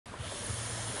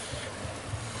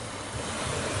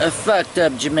A fucked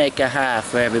up Jamaica high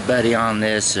for everybody on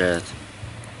this earth.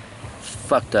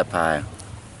 Fucked up high.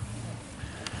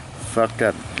 Fucked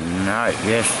up night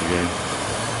yesterday.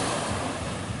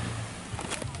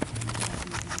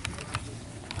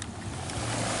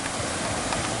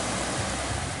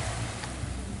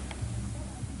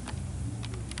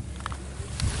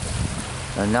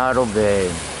 Another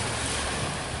Bay.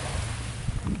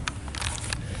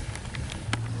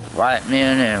 White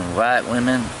men and white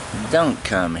women, don't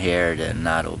come here to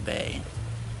Noddle Bay.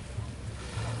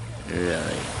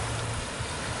 Really.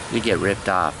 You get ripped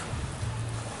off.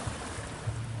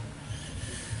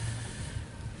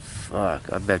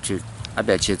 Fuck, I bet you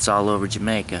it's all over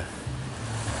Jamaica.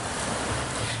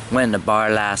 Went in the bar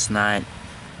last night,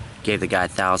 gave the guy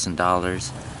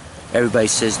 $1,000. Everybody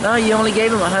says, no, you only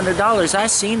gave him $100. I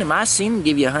seen him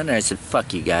give you $100. I said,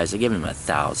 fuck you guys, I gave him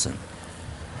 $1,000.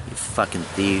 You fucking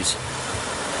thieves.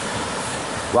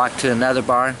 Walked to another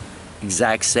bar,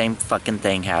 exact same fucking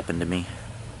thing happened to me.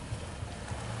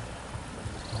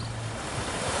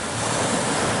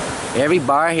 Every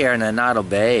bar here in the Noddle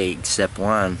Bay, except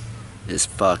one, is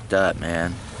fucked up,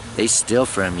 man. They steal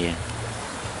from you.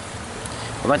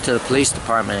 I went to the police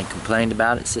department and complained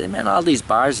about it. Said, man, all these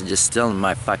bars are just stealing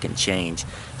my fucking change.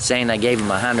 Saying I gave him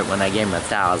 $100 when I gave him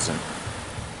 $1,000.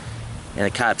 And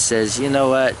the cop says, you know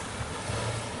what?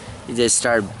 He just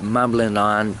started mumbling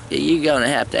on, you're gonna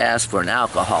have to ask for an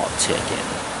alcohol ticket.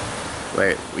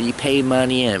 Where you pay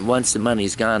money and once the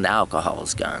money's gone, the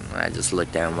alcohol's gone. And I just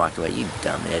looked down and walked away, you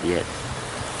dumb idiot.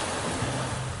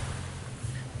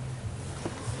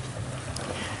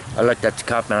 I looked at the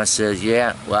cop and I said,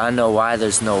 yeah, well, I know why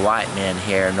there's no white men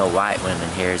here, no white women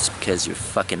here. It's because your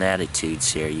fucking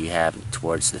attitudes here you have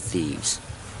towards the thieves.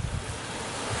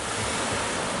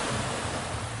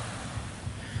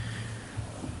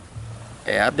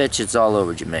 Yeah, I bet you it's all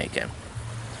over Jamaica.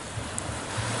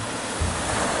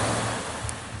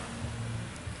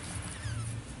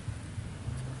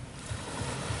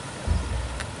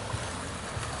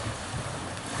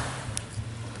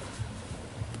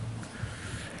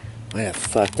 What a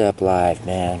fucked up life,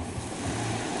 man.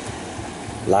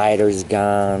 Lighter's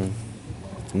gone.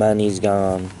 Money's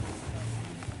gone.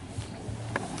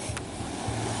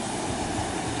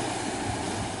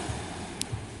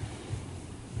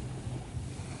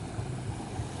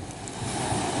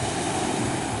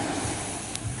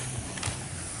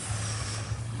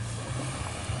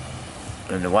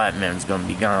 And the white man's gonna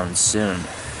be gone soon.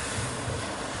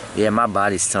 Yeah, my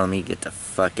body's telling me get the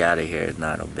fuck out of here at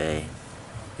Noddle Bay.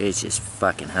 It's just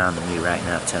fucking hounding me right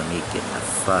now, telling me get the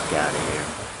fuck out of here.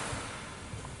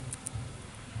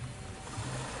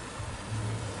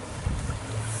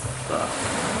 Fuck.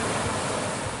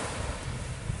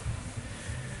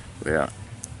 Well,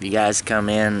 you guys come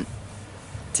in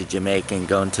to Jamaica and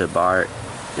go into a bar,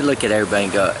 you look at everybody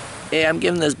and go, hey, I'm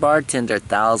giving this bartender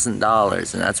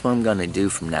 $1,000, and that's what I'm gonna do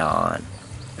from now on.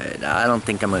 But I don't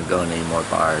think I'm gonna go in any more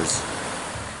bars.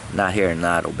 Not here in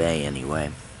Noddle Bay,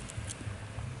 anyway.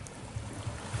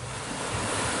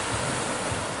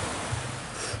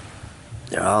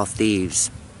 They're all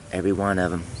thieves, every one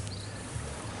of them.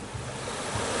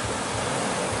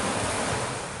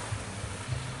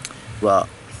 Well,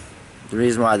 the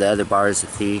reason why the other bar is a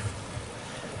thief,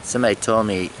 somebody told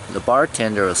me the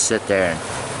bartender will sit there and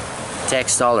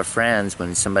text all her friends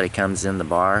when somebody comes in the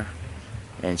bar,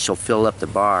 and she'll fill up the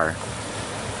bar,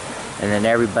 and then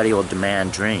everybody will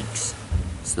demand drinks.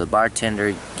 So the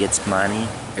bartender gets money,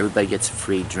 everybody gets a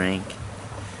free drink.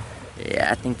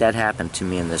 Yeah, I think that happened to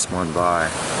me in this one bar.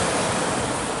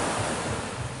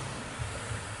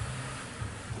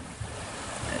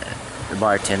 The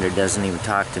bartender doesn't even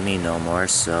talk to me no more,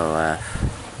 so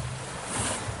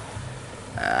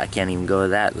I can't even go to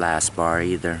that last bar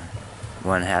either.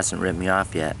 One hasn't ripped me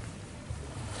off yet.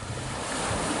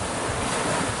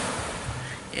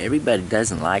 Everybody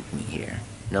doesn't like me here.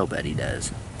 Nobody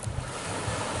does.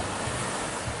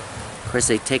 Of course,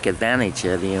 they take advantage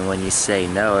of you, and when you say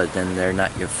no, then they're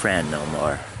not your friend no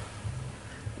more.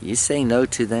 You say no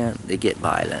to them, they get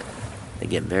violent. They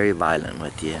get very violent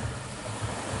with you.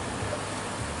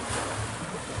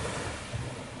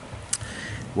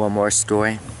 One more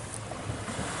story.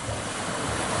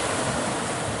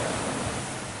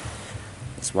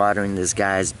 It's watering this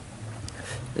guy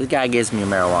gives me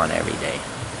marijuana every day.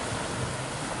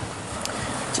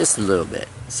 Just a little bit.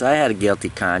 So I had a guilty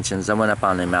conscience. I went up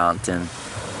on the mountain,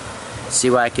 see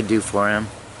what I could do for him.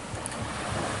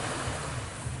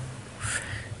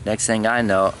 Next thing I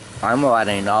know, I'm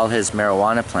watering all his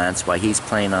marijuana plants while he's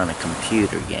playing on a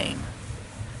computer game.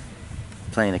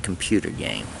 Playing a computer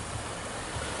game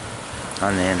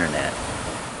on the internet.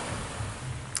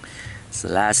 So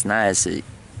last night I said,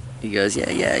 he goes,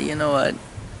 yeah, you know what?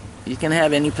 You can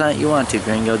have any plant you want to,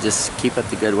 Gringo. Just keep up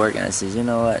the good work. And I said, you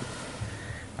know what?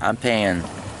 I'm paying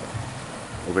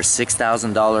over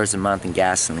 $6,000 a month in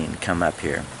gasoline to come up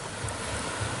here.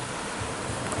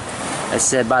 I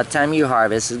said, by the time you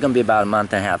harvest, it's going to be about a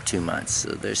month and a half, 2 months. So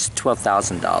there's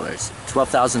 $12,000.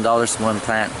 $12,000 for one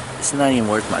plant. It's not even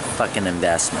worth my fucking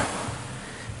investment.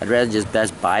 I'd rather just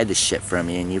best buy the shit from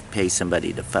you and you pay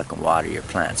somebody to fucking water your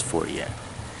plants for you.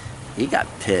 He got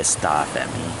pissed off at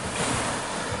me.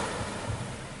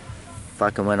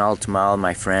 Fucking went all to all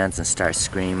my friends and started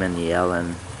screaming,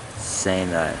 yelling,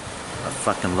 saying a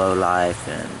fucking lowlife,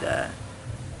 and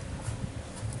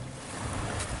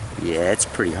yeah, it's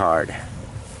pretty hard.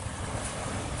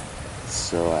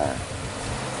 So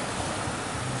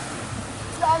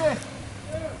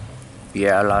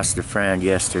yeah, I lost a friend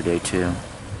yesterday too.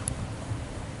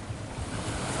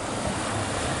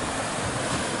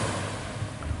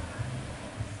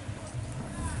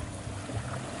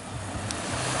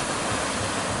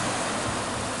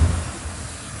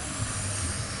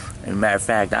 As a matter of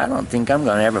fact, I don't think I'm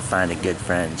gonna ever find a good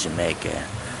friend in Jamaica.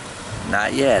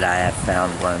 Not yet. I have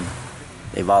found one.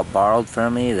 They've all borrowed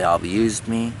from me, they all used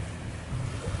me.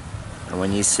 And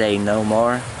when you say no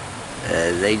more,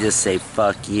 they just say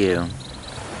fuck you.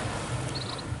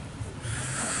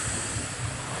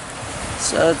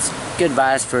 So it's good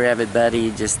advice for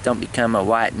everybody. Just don't become a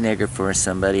white nigger for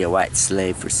somebody, a white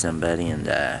slave for somebody, and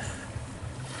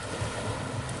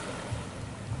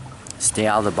stay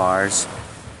out of the bars.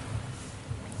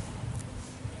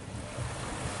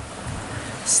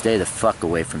 Stay the fuck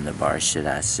away from the bars, should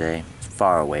I say.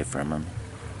 Far away from them.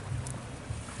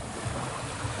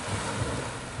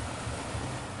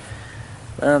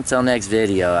 Well, until next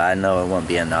video, I know it won't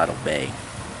be a Noddle Bay.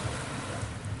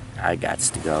 I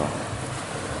gots to go.